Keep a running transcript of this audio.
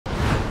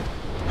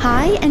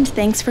Hi, and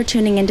thanks for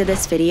tuning into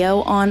this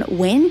video on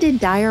when did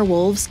dire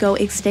wolves go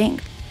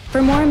extinct.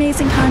 For more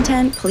amazing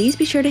content, please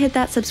be sure to hit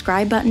that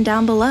subscribe button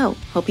down below.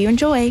 Hope you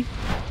enjoy!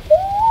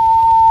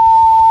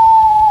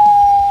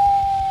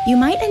 You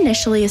might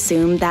initially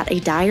assume that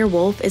a dire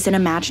wolf is an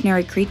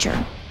imaginary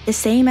creature, the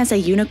same as a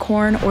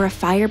unicorn or a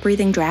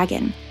fire-breathing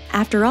dragon.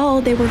 After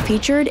all, they were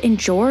featured in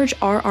George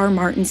R.R.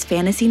 Martin's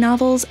fantasy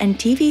novels and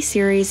TV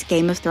series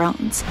Game of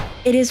Thrones.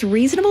 It is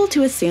reasonable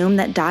to assume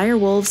that dire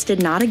wolves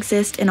did not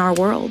exist in our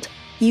world.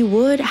 You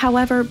would,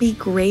 however, be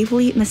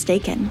gravely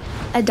mistaken.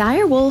 A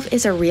dire wolf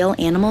is a real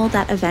animal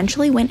that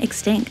eventually went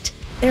extinct.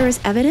 There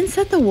is evidence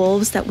that the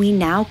wolves that we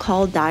now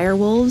call dire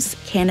wolves,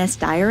 Canis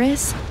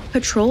dirus,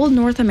 patrolled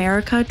North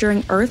America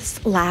during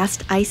Earth's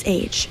last ice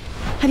age.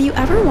 Have you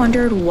ever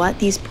wondered what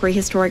these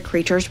prehistoric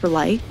creatures were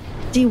like?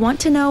 Do you want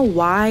to know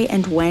why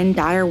and when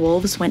dire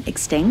wolves went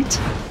extinct?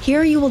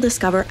 Here you will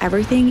discover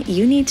everything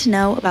you need to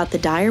know about the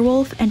dire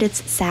wolf and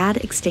its sad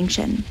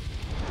extinction.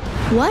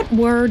 What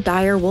were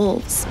dire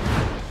wolves?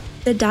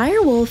 The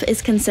dire wolf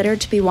is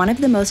considered to be one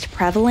of the most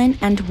prevalent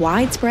and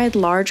widespread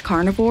large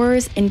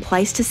carnivores in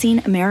Pleistocene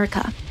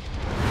America.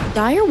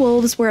 Dire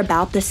wolves were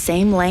about the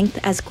same length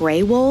as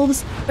gray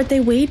wolves, but they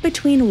weighed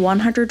between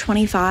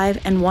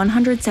 125 and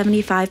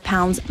 175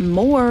 pounds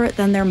more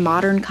than their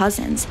modern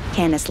cousins,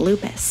 Canis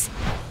lupus.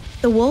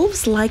 The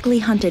wolves likely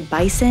hunted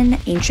bison,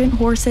 ancient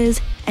horses,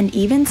 and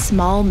even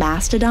small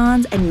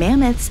mastodons and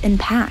mammoths in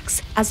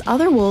packs, as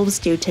other wolves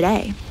do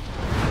today.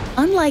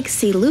 Unlike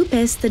C.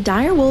 lupus, the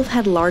dire wolf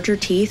had larger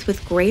teeth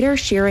with greater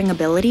shearing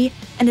ability,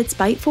 and its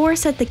bite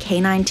force at the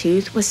canine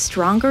tooth was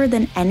stronger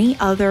than any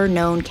other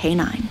known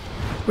canine.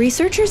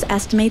 Researchers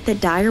estimate that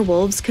dire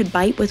wolves could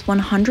bite with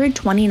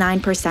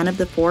 129% of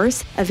the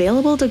force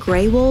available to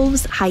gray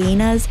wolves,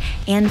 hyenas,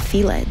 and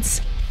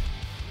felids.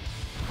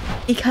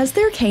 Because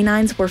their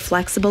canines were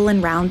flexible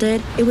and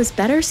rounded, it was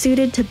better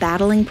suited to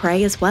battling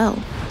prey as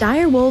well.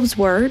 Dire wolves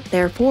were,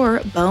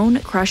 therefore,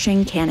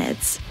 bone-crushing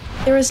canids.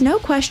 There is no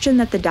question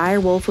that the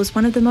dire wolf was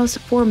one of the most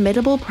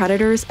formidable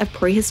predators of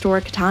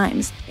prehistoric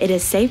times. It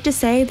is safe to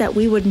say that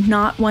we would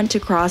not want to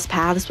cross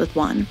paths with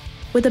one.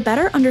 With a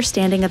better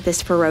understanding of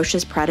this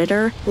ferocious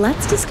predator,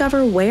 let's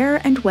discover where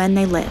and when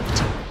they lived.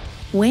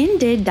 When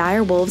did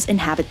dire wolves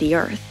inhabit the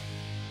Earth?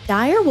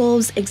 Dire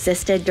wolves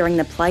existed during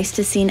the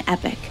Pleistocene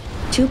epoch,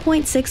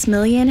 2.6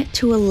 million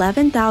to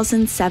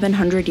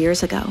 11,700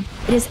 years ago.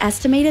 It is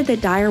estimated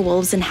that dire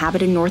wolves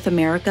inhabited North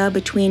America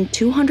between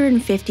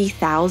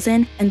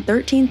 250,000 and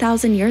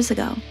 13,000 years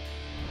ago.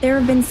 There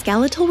have been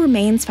skeletal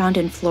remains found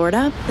in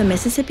Florida, the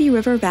Mississippi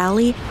River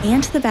Valley,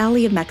 and the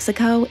Valley of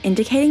Mexico,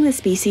 indicating the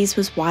species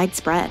was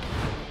widespread.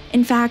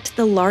 In fact,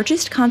 the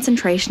largest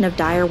concentration of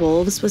dire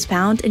wolves was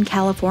found in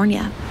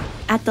California.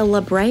 At the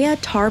La Brea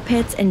tar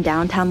pits in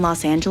downtown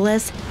Los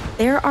Angeles,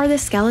 there are the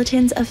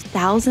skeletons of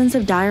thousands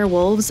of dire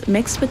wolves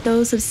mixed with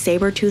those of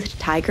saber-toothed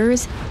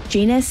tigers,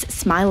 genus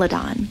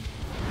Smilodon.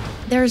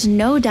 There's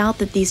no doubt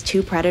that these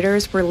two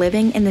predators were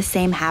living in the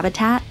same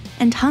habitat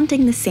and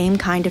hunting the same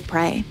kind of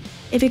prey.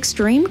 If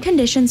extreme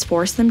conditions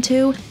forced them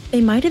to,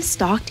 they might have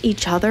stalked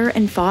each other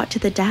and fought to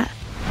the death.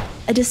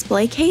 A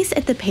display case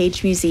at the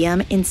Page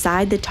Museum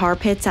inside the tar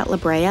pits at La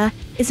Brea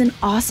is an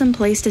awesome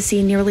place to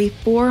see nearly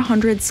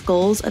 400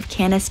 skulls of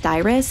Canis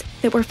dirus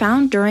that were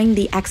found during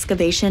the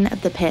excavation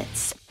of the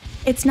pits.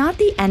 It's not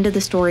the end of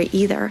the story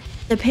either.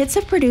 The pits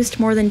have produced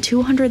more than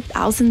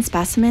 200,000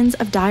 specimens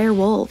of dire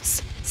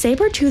wolves.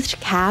 Saber-toothed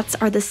cats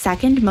are the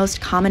second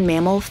most common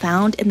mammal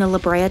found in the La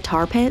Brea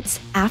tar pits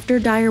after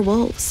dire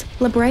wolves.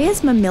 La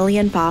Brea's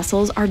mammalian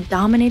fossils are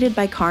dominated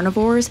by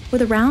carnivores,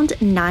 with around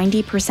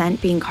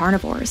 90% being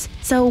carnivores.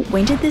 So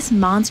when did this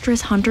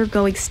monstrous hunter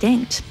go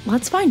extinct?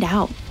 Let's find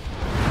out.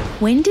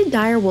 When did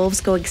dire wolves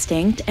go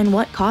extinct and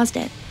what caused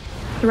it?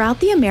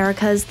 Throughout the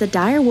Americas, the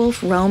dire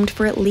wolf roamed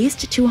for at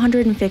least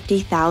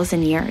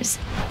 250,000 years.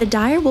 The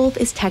dire wolf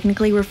is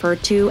technically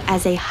referred to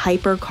as a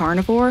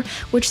hypercarnivore,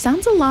 which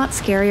sounds a lot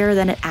scarier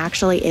than it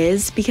actually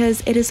is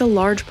because it is a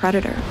large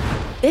predator.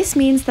 This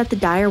means that the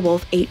dire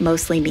wolf ate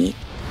mostly meat.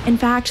 In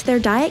fact, their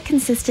diet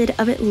consisted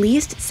of at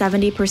least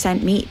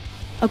 70% meat.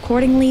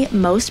 Accordingly,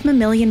 most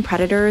mammalian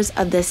predators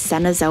of the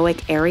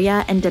Cenozoic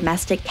area and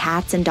domestic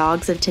cats and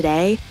dogs of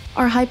today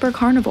are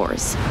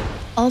hypercarnivores.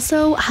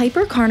 Also,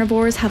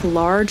 hypercarnivores have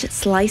large,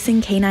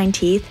 slicing canine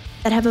teeth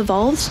that have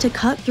evolved to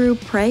cut through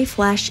prey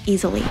flesh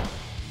easily.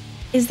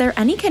 Is there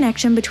any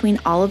connection between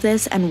all of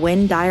this and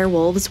when dire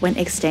wolves went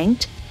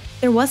extinct?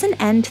 There was an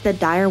end to the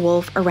dire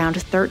wolf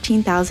around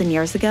 13,000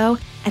 years ago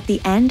at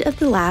the end of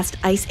the last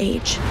ice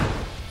age.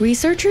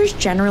 Researchers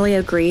generally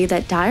agree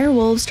that dire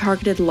wolves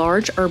targeted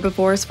large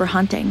herbivores for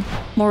hunting.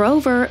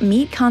 Moreover,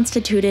 meat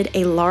constituted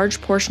a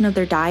large portion of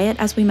their diet,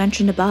 as we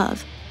mentioned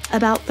above.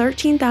 About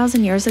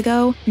 13,000 years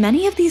ago,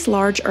 many of these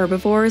large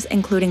herbivores,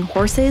 including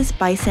horses,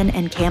 bison,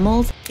 and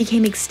camels,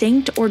 became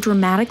extinct or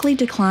dramatically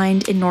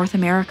declined in North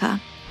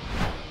America.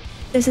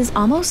 This is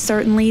almost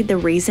certainly the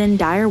reason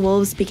dire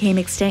wolves became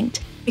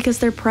extinct, because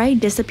their prey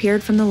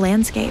disappeared from the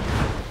landscape.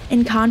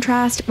 In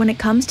contrast, when it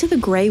comes to the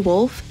gray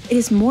wolf, it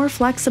is more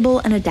flexible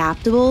and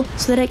adaptable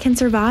so that it can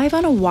survive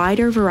on a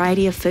wider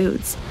variety of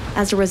foods.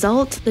 As a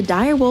result, the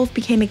dire wolf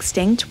became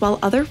extinct while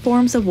other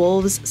forms of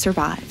wolves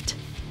survived.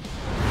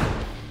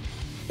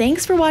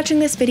 Thanks for watching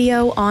this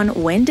video on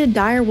when did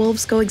dire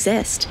wolves go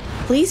exist?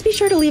 Please be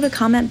sure to leave a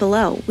comment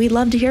below. We'd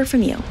love to hear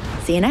from you.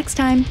 See you next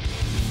time!